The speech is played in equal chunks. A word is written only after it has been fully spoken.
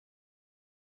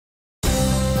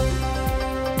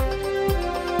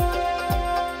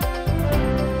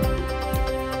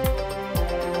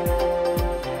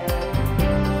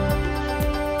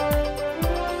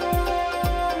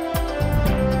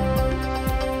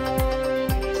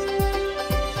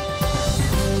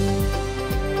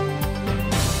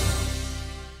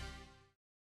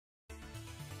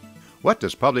What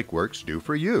does Public Works do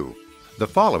for you? The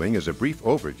following is a brief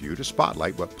overview to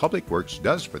spotlight what Public Works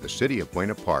does for the City of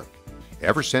Buena Park.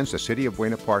 Ever since the City of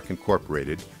Buena Park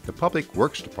incorporated, the Public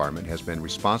Works Department has been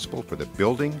responsible for the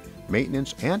building,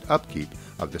 maintenance, and upkeep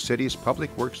of the city's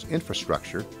public works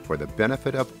infrastructure for the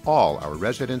benefit of all our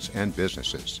residents and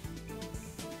businesses.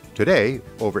 Today,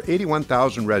 over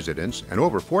 81,000 residents and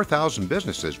over 4,000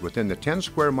 businesses within the 10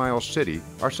 square mile city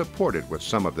are supported with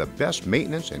some of the best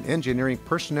maintenance and engineering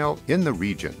personnel in the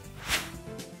region.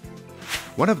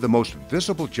 One of the most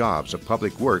visible jobs of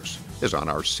Public Works is on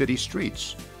our city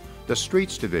streets. The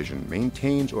Streets Division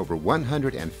maintains over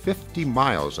 150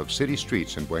 miles of city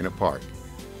streets in Buena Park.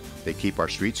 They keep our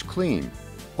streets clean,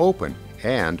 open,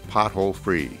 and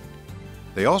pothole-free.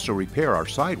 They also repair our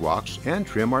sidewalks and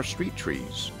trim our street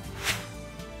trees.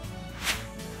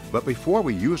 But before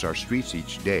we use our streets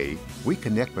each day, we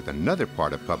connect with another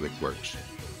part of Public Works,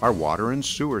 our water and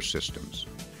sewer systems.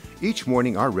 Each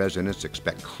morning, our residents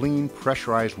expect clean,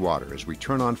 pressurized water as we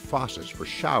turn on faucets for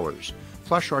showers,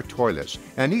 flush our toilets,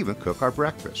 and even cook our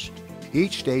breakfast.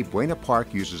 Each day, Buena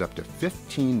Park uses up to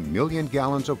 15 million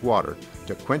gallons of water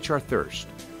to quench our thirst,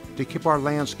 to keep our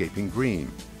landscaping green,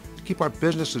 to keep our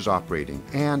businesses operating,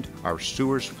 and our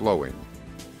sewers flowing.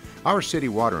 Our city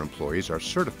water employees are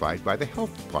certified by the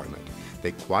Health Department.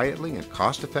 They quietly and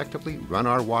cost-effectively run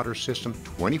our water system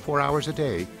 24 hours a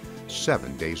day,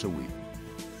 7 days a week.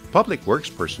 Public Works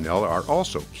personnel are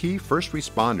also key first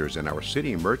responders in our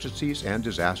city emergencies and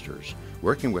disasters,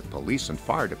 working with police and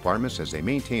fire departments as they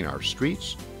maintain our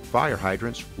streets, fire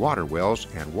hydrants, water wells,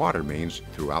 and water mains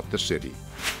throughout the city.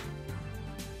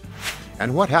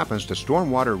 And what happens to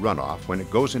stormwater runoff when it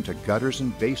goes into gutters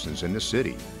and basins in the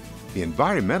city? The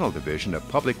Environmental Division of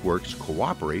Public Works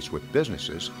cooperates with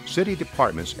businesses, city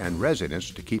departments, and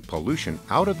residents to keep pollution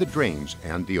out of the drains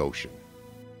and the ocean.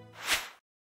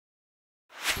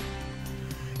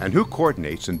 And who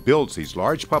coordinates and builds these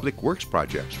large public works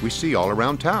projects we see all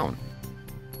around town?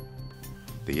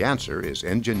 The answer is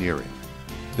engineering.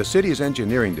 The city's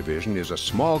engineering division is a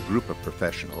small group of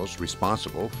professionals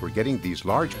responsible for getting these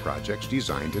large projects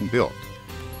designed and built.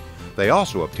 They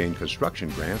also obtain construction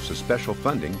grants and special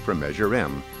funding from Measure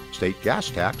M, state gas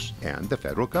tax, and the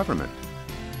federal government.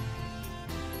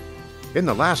 In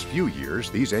the last few years,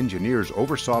 these engineers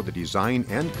oversaw the design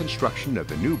and construction of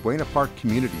the new Buena Park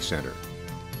Community Center,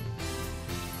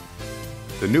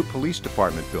 the new Police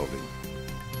Department building,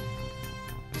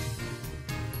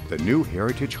 the new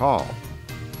Heritage Hall,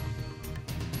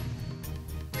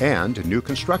 and new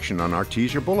construction on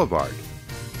Artesia Boulevard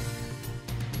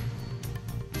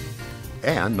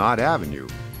and Knott Avenue,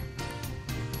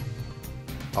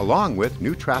 along with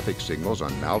new traffic signals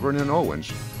on Malvern and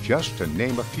Owens, just to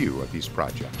name a few of these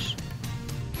projects.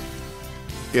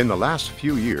 In the last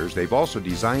few years, they've also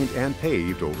designed and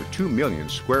paved over 2 million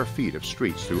square feet of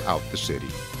streets throughout the city.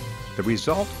 The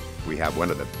result? We have one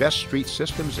of the best street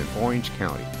systems in Orange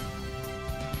County.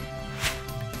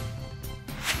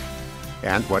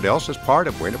 And what else is part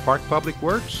of Buena Park Public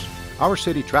Works? Our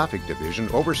City Traffic Division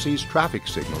oversees traffic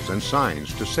signals and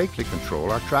signs to safely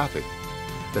control our traffic.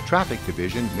 The Traffic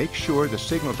Division makes sure the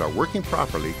signals are working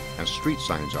properly and street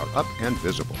signs are up and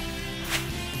visible.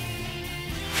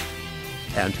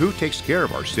 And who takes care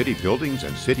of our city buildings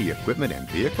and city equipment and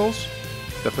vehicles?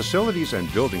 The Facilities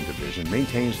and Building Division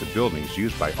maintains the buildings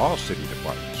used by all city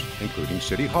departments, including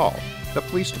City Hall, the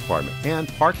Police Department, and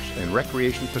parks and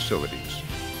recreation facilities.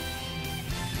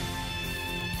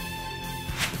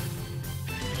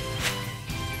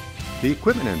 The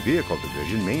Equipment and Vehicle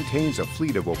Division maintains a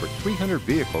fleet of over 300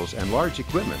 vehicles and large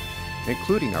equipment,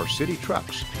 including our city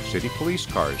trucks, city police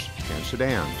cars, and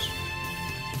sedans.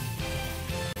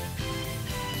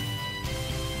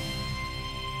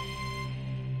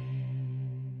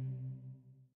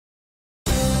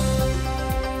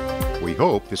 We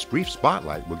hope this brief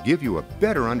spotlight will give you a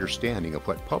better understanding of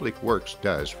what Public Works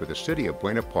does for the City of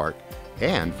Buena Park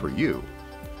and for you.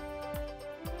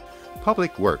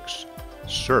 Public Works.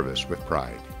 Service with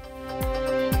pride.